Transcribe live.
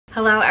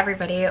Hello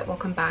everybody,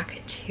 welcome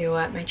back to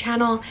my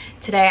channel.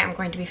 Today I'm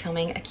going to be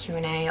filming a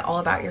Q&A all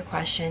about your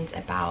questions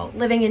about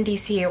living in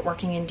DC,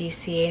 working in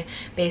DC,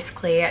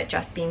 basically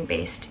just being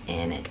based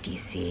in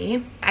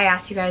DC. I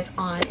asked you guys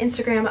on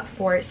Instagram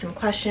for some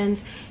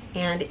questions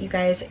and you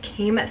guys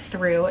came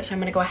through, so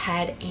I'm gonna go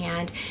ahead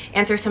and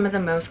answer some of the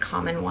most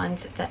common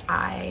ones that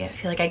I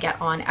feel like I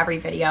get on every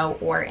video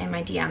or in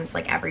my DMs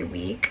like every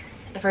week.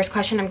 The first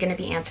question I'm going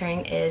to be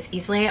answering is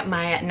easily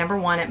my number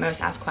one at most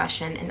asked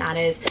question, and that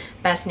is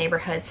best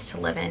neighborhoods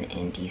to live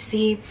in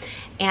DC.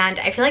 And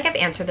I feel like I've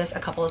answered this a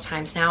couple of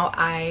times now.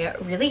 I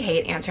really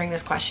hate answering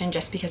this question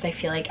just because I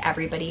feel like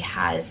everybody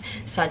has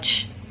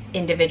such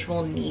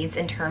individual needs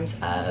in terms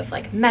of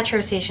like metro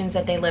stations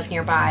that they live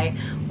nearby,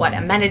 what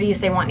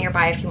amenities they want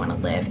nearby if you want to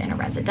live in a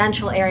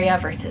residential area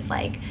versus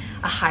like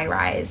a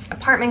high-rise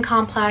apartment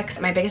complex.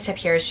 My biggest tip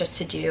here is just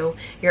to do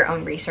your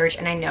own research,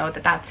 and I know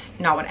that that's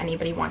not what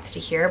anybody wants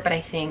to hear, but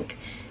I think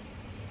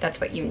that's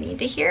what you need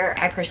to hear.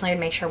 I personally would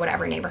make sure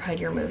whatever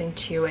neighborhood you're moving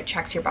to, it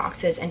checks your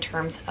boxes in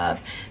terms of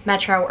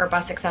metro or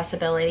bus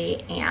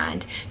accessibility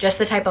and just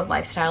the type of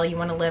lifestyle you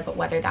want to live,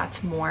 whether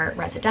that's more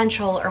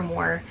residential or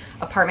more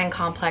apartment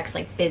complex,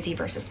 like busy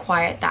versus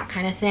quiet, that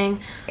kind of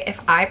thing. If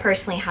I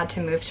personally had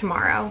to move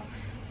tomorrow,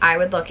 I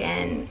would look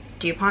in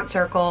DuPont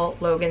Circle,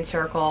 Logan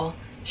Circle,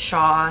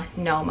 Shaw,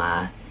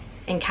 Noma,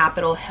 in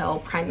Capitol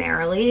Hill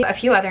primarily. A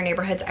few other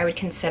neighborhoods I would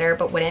consider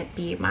but wouldn't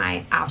be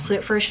my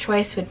absolute first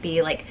choice would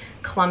be like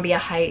Columbia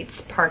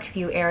Heights,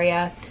 Parkview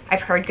area.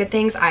 I've heard good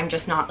things, I'm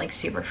just not like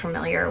super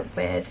familiar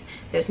with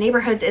those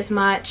neighborhoods as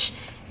much.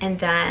 And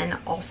then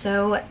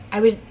also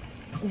I would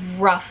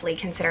roughly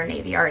consider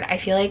Navy Yard. I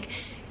feel like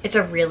it's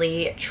a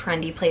really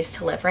trendy place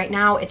to live right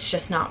now. It's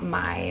just not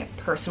my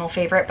personal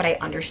favorite, but I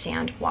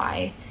understand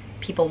why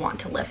people want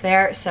to live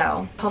there.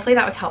 So hopefully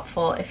that was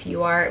helpful if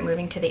you are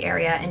moving to the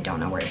area and don't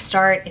know where to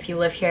start. If you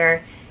live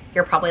here,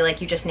 you're probably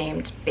like, you just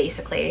named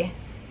basically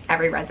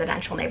every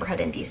residential neighborhood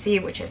in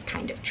DC, which is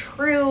kind of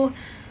true.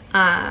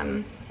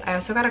 I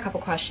also got a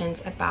couple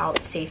questions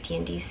about safety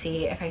in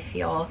DC, if I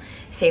feel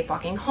safe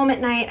walking home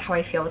at night, how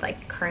I feel with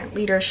like current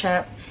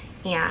leadership,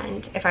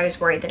 and if I was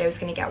worried that it was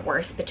going to get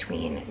worse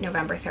between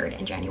November 3rd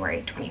and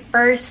January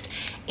 21st.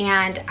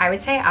 And I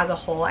would say as a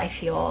whole, I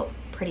feel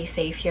pretty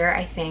safe here.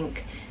 I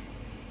think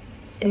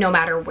no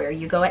matter where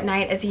you go at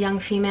night as a young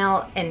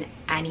female, in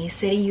any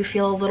city you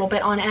feel a little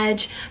bit on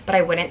edge, but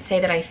I wouldn't say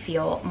that I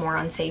feel more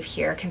unsafe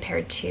here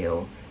compared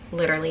to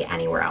literally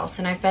anywhere else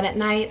and I've been at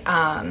night.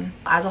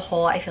 As a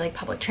whole, I feel like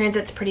public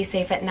transit's pretty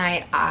safe at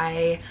night.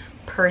 I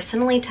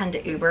personally tend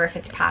to Uber if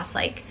it's past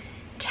like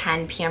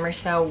 10 p.m. or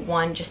so.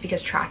 One, just because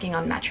tracking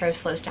on Metro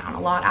slows down a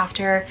lot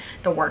after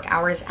the work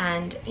hours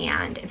end,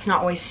 and it's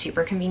not always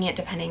super convenient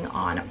depending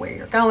on where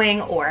you're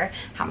going or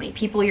how many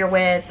people you're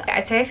with.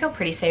 I'd say I feel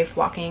pretty safe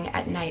walking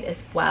at night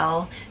as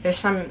well. There's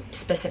some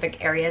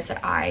specific areas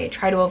that I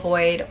try to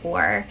avoid,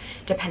 or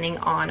depending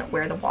on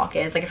where the walk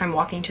is. Like if I'm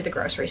walking to the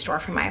grocery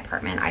store from my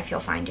apartment, I feel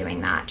fine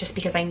doing that just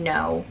because I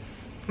know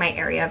my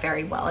area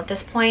very well at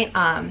this point.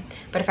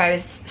 But if I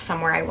was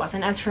somewhere I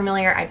wasn't as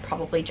familiar, I'd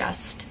probably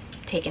just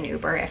take an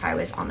Uber if I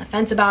was on the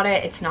fence about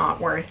it. It's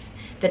not worth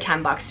the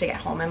 10 bucks to get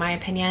home in my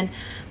opinion.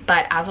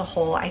 But as a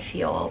whole, I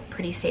feel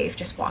pretty safe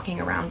just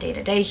walking around day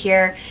to day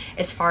here.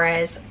 As far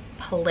as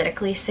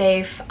politically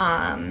safe,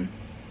 I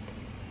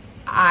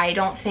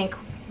don't think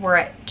we're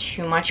at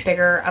too much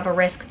bigger of a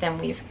risk than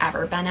we've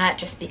ever been at,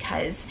 just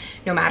because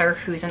no matter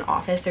who's in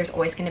office, there's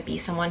always going to be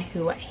someone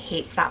who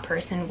hates that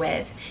person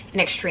with an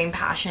extreme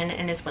passion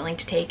and is willing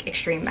to take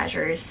extreme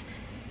measures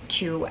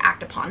to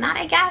act upon that,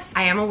 I guess.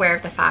 I am aware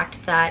of the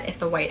fact that if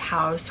the White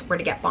House were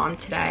to get bombed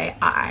today,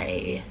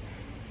 I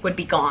would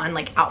be gone,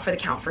 like out for the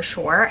count for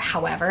sure.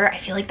 However, I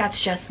feel like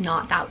that's just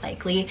not that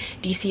likely.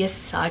 DC is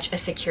such a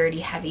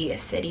security heavy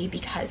city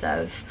because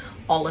of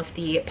all of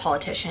the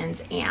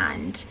politicians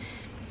and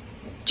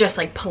just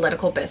like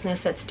political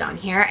business that's done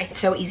here. It's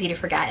so easy to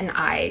forget, and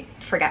I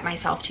forget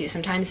myself too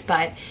sometimes,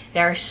 but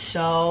there are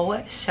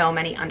so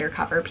many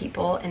undercover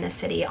people in the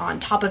city,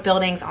 on top of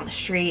buildings, on the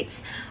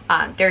streets.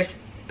 There's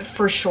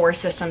for sure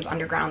systems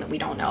underground that we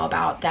don't know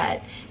about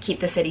that keep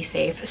the city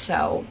safe.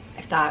 So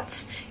if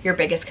that's your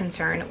biggest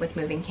concern with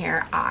moving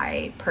here,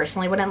 I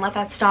personally wouldn't let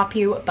that stop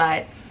you,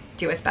 but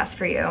do what's best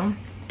for you.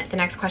 The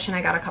next question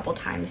I got a couple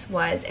times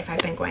was if I've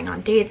been going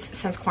on dates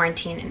since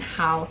quarantine and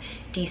how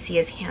DC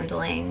is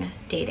handling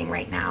dating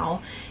right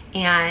now.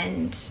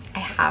 And I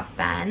have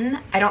been.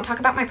 I don't talk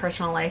about my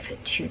personal life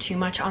too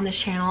much on this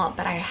channel,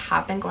 but I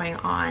have been going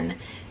on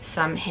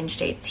some Hinge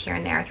dates here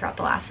and there throughout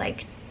the last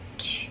like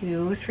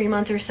 2-3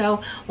 months or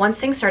so. Once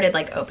things started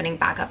like opening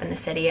back up in the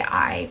city,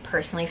 I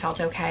personally felt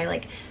okay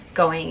like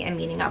going and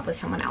meeting up with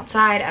someone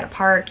outside at a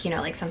park, you know,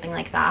 like something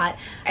like that.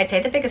 I'd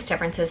say the biggest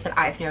differences that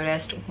I've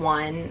noticed,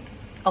 one,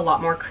 a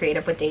lot more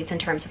creative with dates in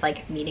terms of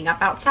like meeting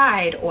up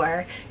outside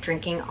or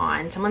drinking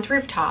on someone's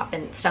rooftop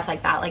and stuff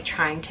like that, like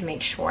trying to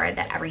make sure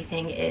that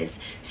everything is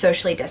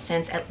socially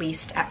distanced, at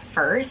least at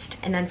first.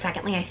 And then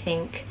secondly, I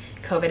think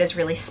COVID has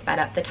really sped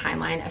up the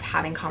timeline of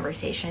having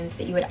conversations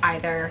that you would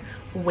either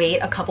wait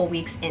a couple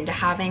weeks into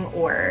having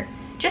or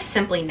just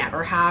simply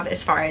never have,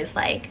 as far as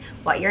like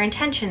what your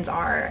intentions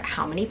are,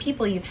 how many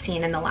people you've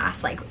seen in the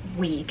last like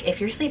week,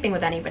 if you're sleeping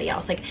with anybody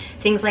else, like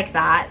things like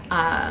that.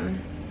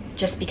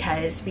 Just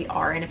because we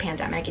are in a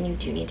pandemic and you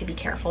do need to be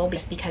careful,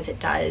 just because it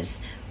does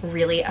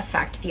really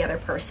affect the other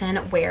person,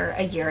 where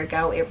a year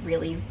ago it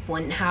really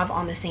wouldn't have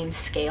on the same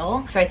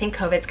scale. So I think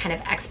COVID's kind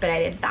of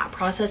expedited that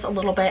process a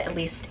little bit, at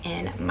least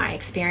in my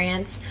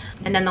experience.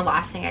 And then the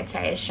last thing I'd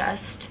say is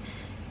just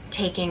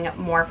taking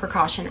more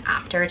precaution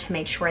after to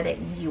make sure that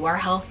you are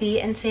healthy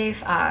and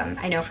safe.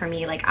 I know for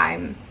me, like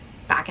I'm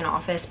back in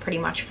office pretty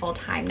much full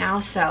time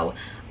now, so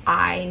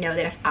I know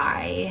that if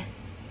I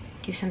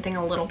do something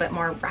a little bit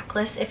more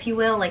reckless, if you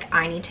will, like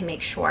I need to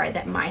make sure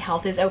that my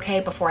health is okay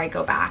before I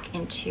go back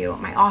into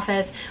my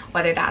office,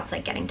 whether that's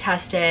like getting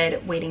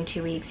tested, waiting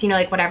 2 weeks, you know,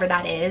 like whatever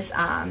that is.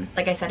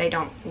 Like I said, I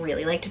don't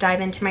really like to dive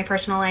into my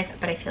personal life,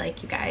 but I feel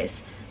like you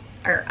guys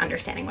are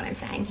understanding what I'm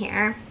saying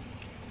here.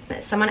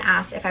 Someone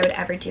asked if I would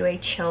ever do a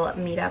chill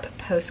meetup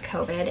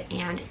post-COVID,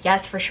 and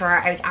yes, for sure.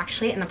 I was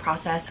actually in the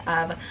process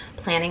of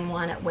planning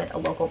one with a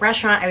local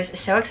restaurant. I was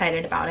so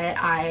excited about it.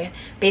 I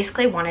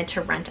basically wanted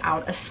to rent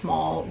out a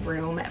small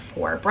room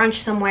for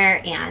brunch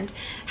somewhere and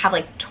have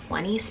like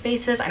 20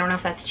 spaces. I don't know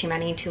if that's too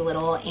many, too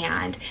little,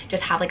 and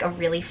just have like a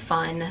really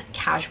fun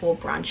casual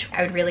brunch.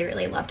 I would really,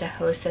 really love to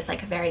host this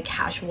like very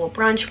casual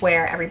brunch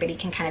where everybody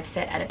can kind of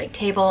sit at a big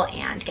table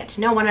and get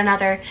to know one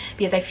another,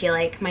 because I feel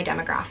like my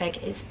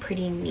demographic is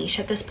pretty niche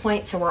at this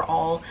point, so we're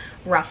all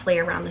roughly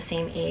around the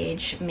same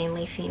age,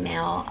 mainly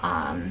female,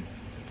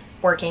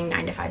 working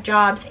 9-to-5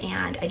 jobs,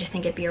 and I just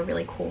think it'd be a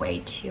really cool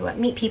way to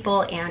meet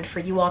people and for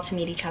you all to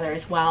meet each other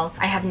as well.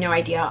 I have no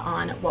idea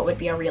on what would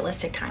be a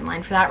realistic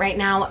timeline for that right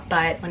now,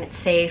 but when it's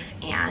safe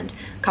and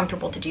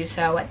comfortable to do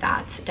so,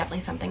 that's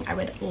definitely something I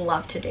would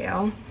love to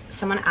do.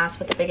 Someone asked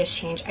what the biggest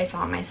change I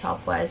saw in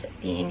myself was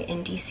being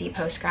in DC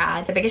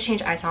post-grad. The biggest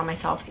change I saw in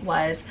myself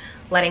was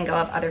letting go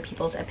of other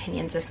people's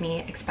opinions of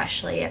me,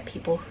 especially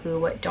people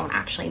who don't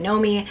actually know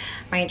me.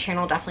 My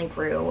channel definitely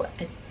grew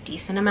a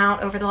decent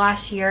amount over the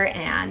last year,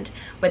 and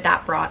with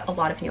that brought a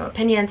lot of new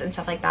opinions and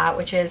stuff like that,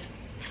 which is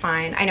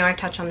fine. I know I've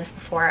touched on this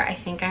before. I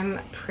think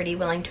I'm pretty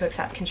willing to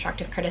accept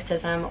constructive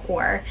criticism,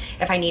 or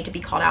if I need to be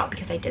called out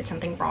because I did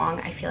something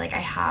wrong, I feel like I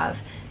have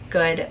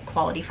good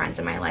quality friends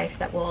in my life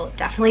that will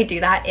definitely do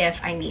that if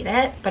I need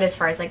it. But as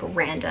far as like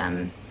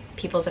random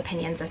people's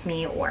opinions of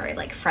me, or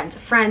like friends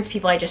of friends,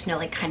 people I just know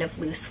like kind of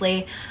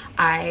loosely,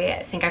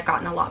 I think I've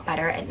gotten a lot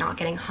better at not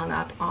getting hung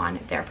up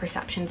on their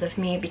perceptions of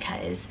me,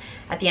 because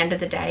at the end of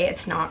the day,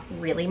 it's not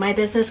really my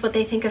business what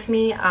they think of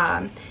me,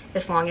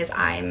 as long as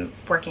I'm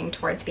working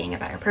towards being a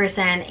better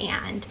person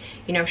and,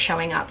 you know,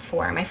 showing up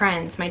for my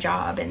friends, my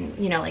job, and,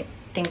 you know, like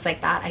things like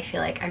that. I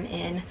feel like I'm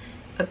in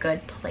a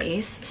good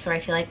place. So I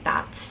feel like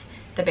that's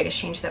the biggest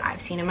change that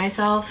I've seen in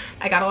myself.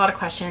 I got a lot of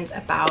questions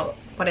about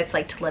what it's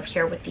like to live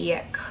here with the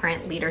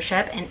current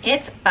leadership, and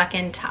it's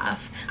fucking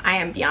tough. I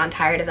am beyond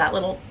tired of that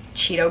little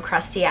Cheeto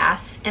crusty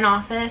ass in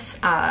office.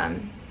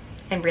 I'm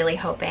really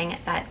hoping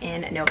that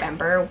in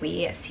November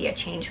we see a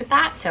change with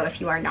that. So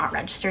if you are not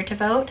registered to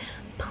vote,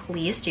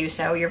 please do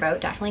so. Your vote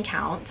definitely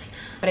counts.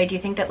 But I do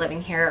think that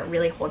living here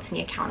really holds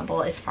me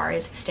accountable as far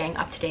as staying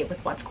up to date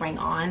with what's going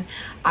on.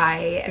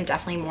 I am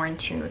definitely more in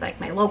tune with like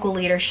my local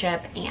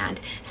leadership and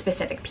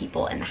specific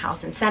people in the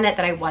House and Senate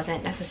that I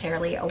wasn't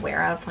necessarily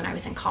aware of when I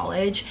was in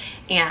college.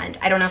 And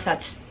I don't know if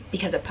that's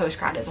because of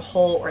post-grad as a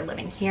whole or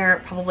living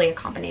here, probably a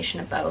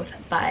combination of both,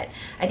 but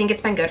I think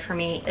it's been good for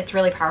me. It's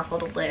really powerful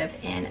to live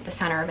in the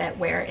center of it,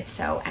 where it's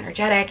so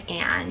energetic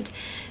and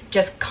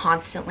just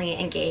constantly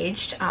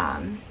engaged.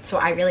 So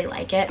I really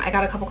like it. I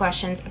got a couple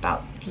questions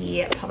about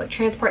the public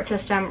transport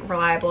system: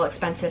 reliable,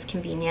 expensive,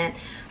 convenient.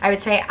 I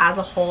would say as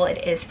a whole it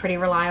is pretty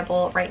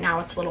reliable. Right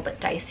now it's a little bit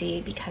dicey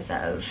because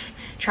of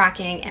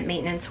tracking and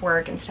maintenance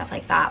work and stuff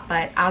like that,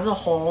 but as a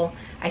whole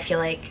I feel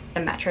like the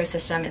metro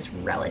system is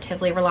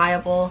relatively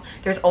reliable.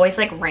 There's always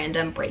like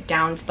random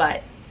breakdowns,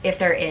 but if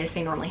there is,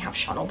 they normally have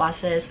shuttle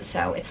buses,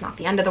 so it's not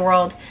the end of the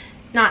world.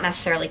 Not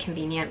necessarily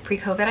convenient.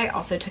 Pre-COVID, I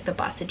also took the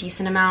bus a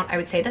decent amount. I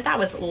would say that that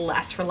was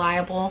less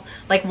reliable.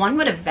 Like one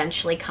would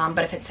eventually come,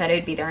 but if it said it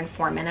would be there in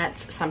 4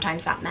 minutes,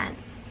 sometimes that meant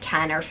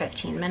 10 or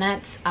 15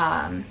 minutes.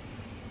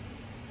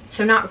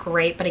 So not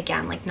great, but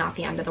again, like not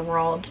the end of the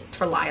world. It's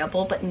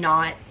reliable, but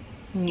not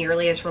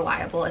nearly as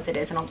reliable as it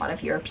is in a lot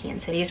of European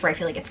cities, where I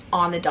feel like it's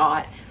on the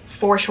dot,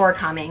 for sure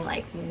coming,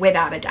 like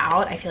without a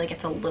doubt. I feel like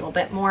it's a little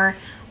bit more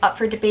up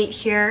for debate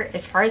here.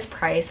 As far as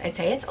price, I'd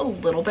say it's a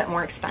little bit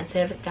more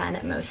expensive than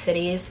most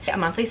cities. A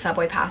monthly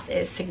subway pass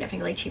is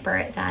significantly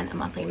cheaper than a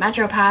monthly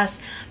metro pass,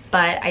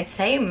 but I'd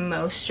say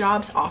most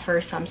jobs offer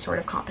some sort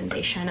of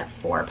compensation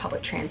for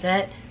public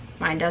transit.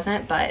 Mine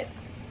doesn't, but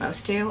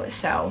most do,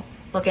 so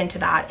look into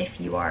that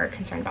if you are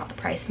concerned about the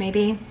price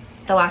maybe.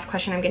 The last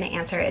question I'm going to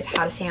answer is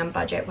how to stay on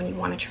budget when you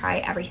want to try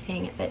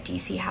everything that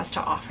DC has to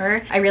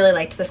offer. I really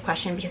liked this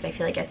question because I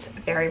feel like it's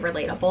very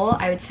relatable.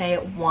 I would say,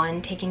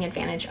 one, taking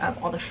advantage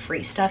of all the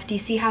free stuff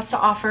DC has to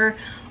offer.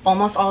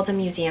 Almost all of the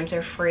museums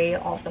are free,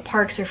 all of the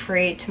parks are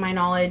free to my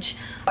knowledge.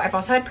 I've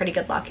also had pretty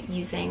good luck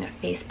using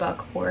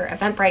Facebook or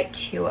Eventbrite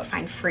to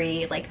find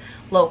free like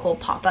local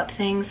pop-up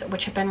things,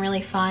 which have been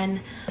really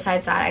fun.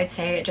 Besides that, I'd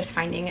say just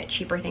finding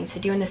cheaper things to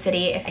do in the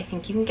city. I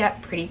think you can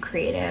get pretty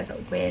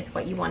creative with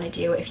what you want to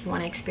do. If you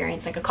want to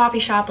experience like a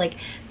coffee shop, like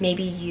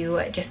maybe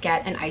you just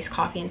get an iced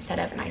coffee instead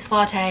of an iced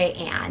latte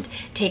and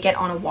take it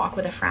on a walk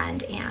with a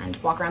friend and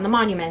walk around the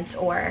monuments,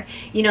 or,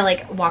 you know,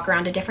 like walk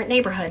around a different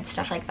neighborhood,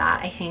 stuff like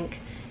that. I think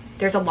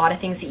there's a lot of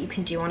things that you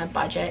can do on a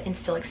budget and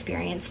still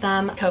experience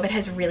them. COVID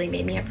has really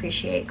made me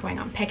appreciate going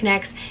on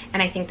picnics,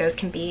 and I think those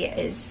can be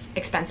as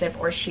expensive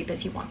or as cheap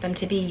as you want them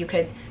to be. You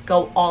could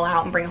go all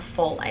out and bring a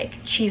full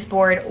like cheese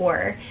board,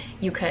 or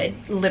you could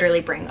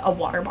literally bring a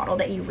water bottle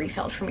that you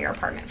refilled from your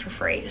apartment for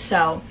free.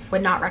 So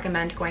would not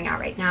recommend going out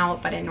right now,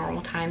 but in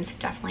normal times,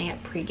 definitely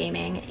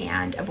pre-gaming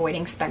and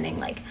avoiding spending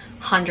like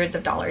hundreds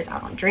of dollars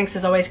out on drinks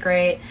is always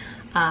great.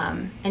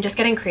 And just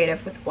getting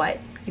creative with what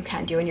you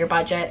can do in your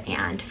budget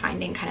and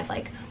finding kind of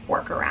like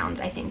workarounds,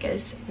 I think,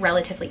 is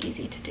relatively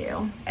easy to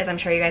do. As I'm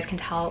sure you guys can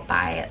tell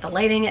by the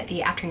lighting,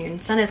 the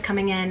afternoon sun is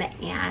coming in,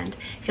 and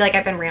I feel like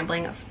I've been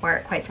rambling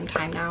for quite some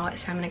time now,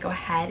 so I'm gonna go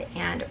ahead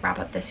and wrap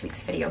up this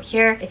week's video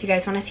here. If you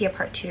guys want to see a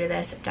part 2 to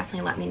this,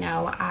 definitely let me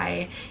know.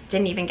 I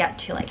didn't even get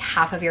to like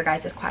half of your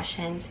guys'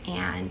 questions,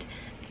 and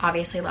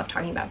obviously love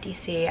talking about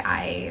DC.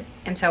 I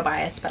am so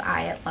biased, but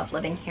I love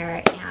living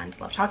here and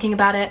love talking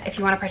about it. If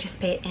you want to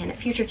participate in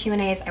future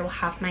Q&As, I will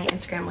have my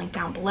Instagram link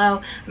down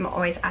below. I'm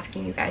always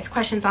asking you guys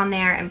questions on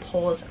there and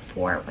polls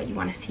for what you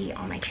want to see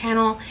on my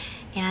channel.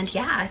 And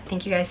yeah,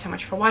 thank you guys so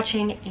much for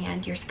watching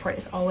and your support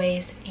as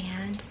always,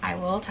 and I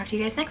will talk to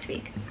you guys next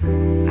week.